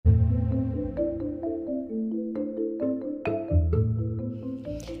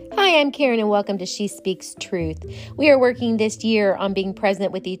Hi, I'm Karen and welcome to She Speaks Truth. We are working this year on being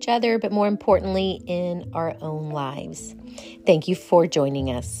present with each other, but more importantly, in our own lives. Thank you for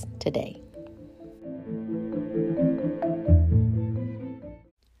joining us today.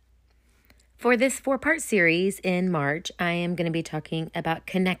 For this 4-part series in March, I am going to be talking about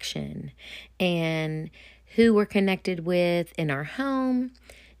connection and who we're connected with in our home,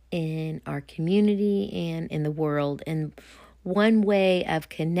 in our community, and in the world. And one way of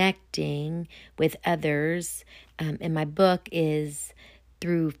connecting with others in my book is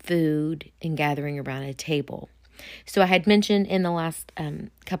through food and gathering around a table. So I had mentioned in the last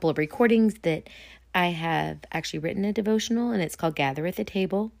couple of recordings that I have actually written a devotional, and it's called Gather at the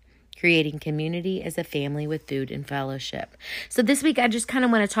Table, Creating Community as a Family with Food and Fellowship. So this week I just kind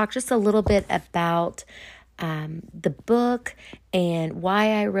of want to talk just a little bit about the book and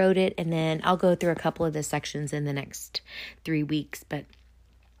why I wrote it, and then I'll go through a couple of the sections in the next 3 weeks. But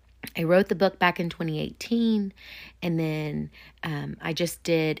I wrote the book back in 2018, and then I just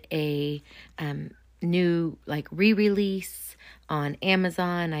did a new re-release on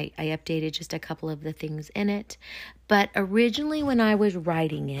Amazon. I updated just a couple of the things in it. But originally when I was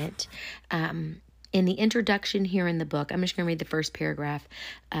writing it, in the introduction here in the book, I'm just going to read the first paragraph.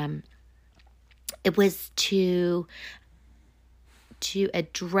 It was to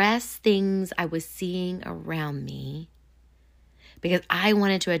address things I was seeing around me, because I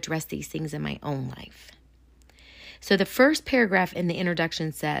wanted to address these things in my own life. So the first paragraph in the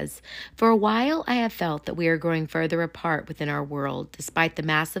introduction says, "For a while I have felt that we are growing further apart within our world, despite the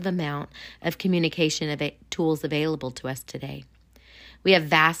massive amount of communication tools available to us today. We have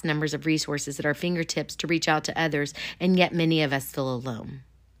vast numbers of resources at our fingertips to reach out to others, and yet many of us feel alone.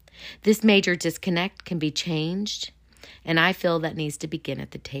 This major disconnect can be changed, and I feel that needs to begin at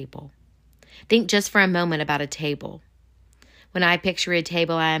the table." Think just for a moment about a table. When I picture a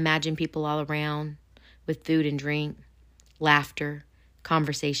table, I imagine people all around with food and drink, laughter,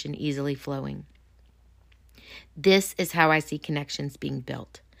 conversation easily flowing. This is how I see connections being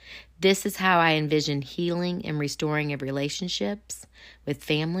built. This is how I envision healing and restoring of relationships with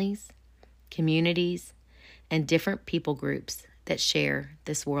families, communities, and different people groups that share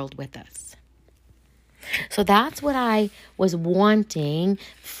this world with us. So that's what I was wanting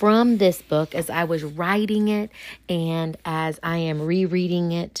from this book as I was writing it and as I am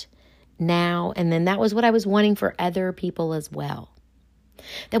rereading it now. And then that was what I was wanting for other people as well.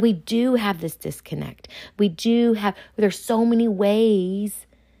 That we do have this disconnect. There's so many ways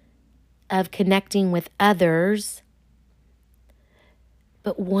of connecting with others.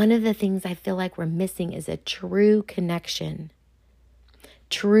 But one of the things I feel like we're missing is a true connection,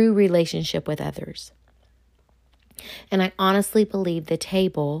 true relationship with others. And I honestly believe the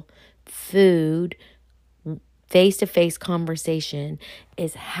table, food, face-to-face conversation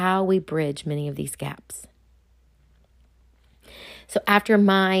is how we bridge many of these gaps. So after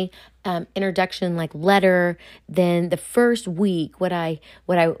my introduction letter, then the first week, what I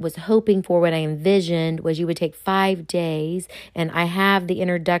was hoping for, what I envisioned was you would take 5 days, and I have the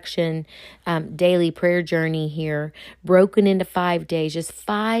introduction daily prayer journey here broken into 5 days, just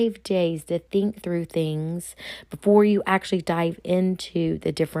 5 days to think through things before you actually dive into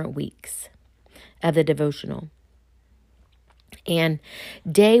the different weeks of the devotional. And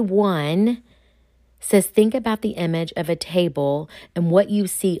day 1 says, think about the image of a table and what you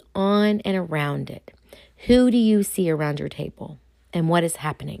see on and around it. Who do you see around your table and what is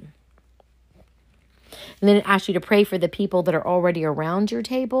happening? And then it asks you to pray for the people that are already around your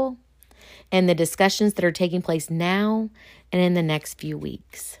table and the discussions that are taking place now and in the next few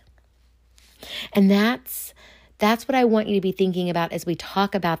weeks. And that's what I want you to be thinking about as we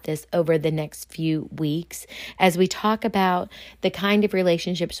talk about this over the next few weeks, as we talk about the kind of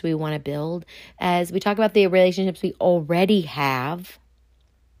relationships we want to build, as we talk about the relationships we already have.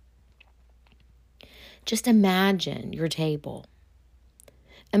 Just imagine your table.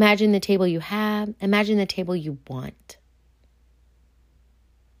 Imagine the table you have. Imagine the table you want.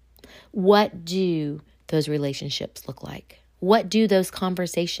 What do those relationships look like? What do those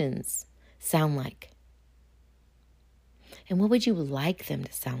conversations sound like? And what would you like them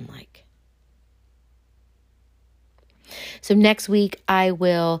to sound like? So next week, I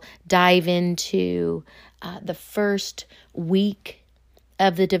will dive into the first week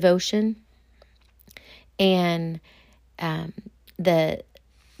of the devotion and the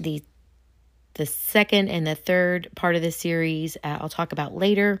second and the third part of the series I'll talk about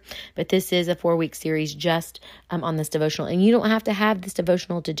later, but this is a 4-week series just on this devotional. And you don't have to have this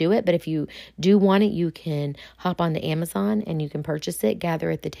devotional to do it, but if you do want it, you can hop onto Amazon and you can purchase it,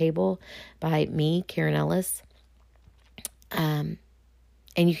 Gather at the Table by me, Karen Ellis.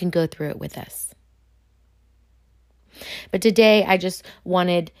 and you can go through it with us. But today, I just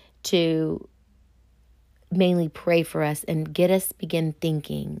wanted to mainly pray for us and get us begin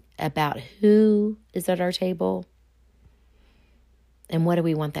thinking about who is at our table and what do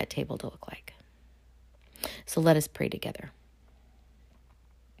we want that table to look like. So let us pray together.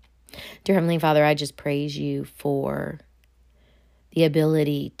 Dear Heavenly Father, I just praise you for the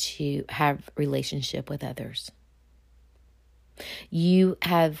ability to have relationship with others. You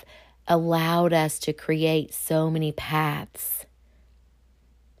have allowed us to create so many paths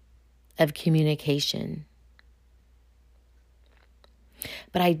of communication.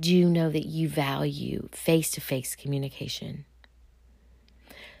 But I do know that you value face-to-face communication.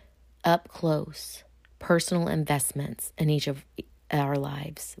 Up close, personal investments in each of our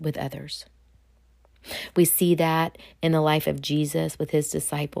lives with others. We see that in the life of Jesus with his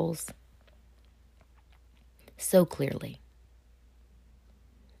disciples so clearly.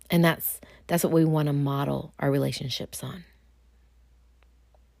 And that's what we want to model our relationships on.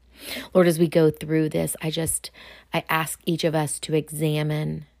 Lord, as we go through this, I ask each of us to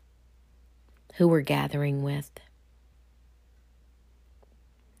examine who we're gathering with,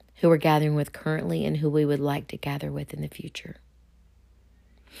 who we're gathering with currently, and who we would like to gather with in the future.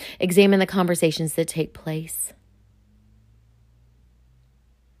 Examine the conversations that take place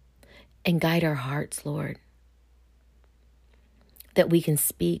and guide our hearts, Lord, that we can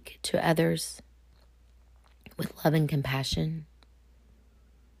speak to others with love and compassion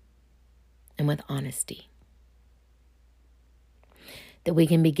and with honesty. That we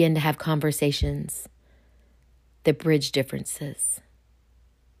can begin to have conversations that bridge differences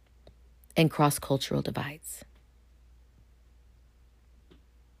and cross-cultural divides.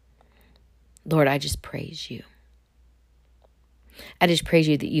 Lord, I just praise you. I just praise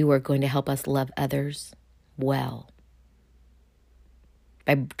you that you are going to help us love others well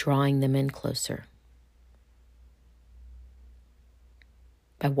by drawing them in closer,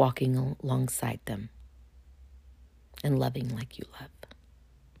 by walking alongside them and loving like you love.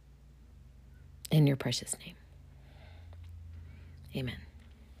 In your precious name. Amen.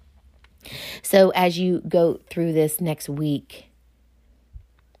 So as you go through this next week,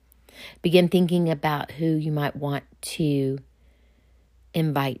 begin thinking about who you might want to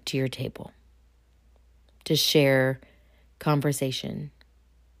invite to your table, to share conversation,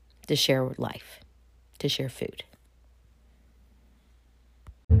 to share life, to share food.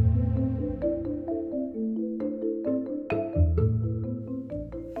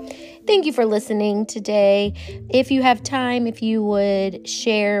 Thank you for listening today. If you have time, if you would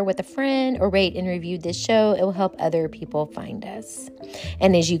share with a friend or rate and review this show, it will help other people find us.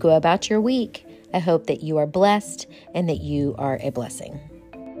 And as you go about your week, I hope that you are blessed and that you are a blessing.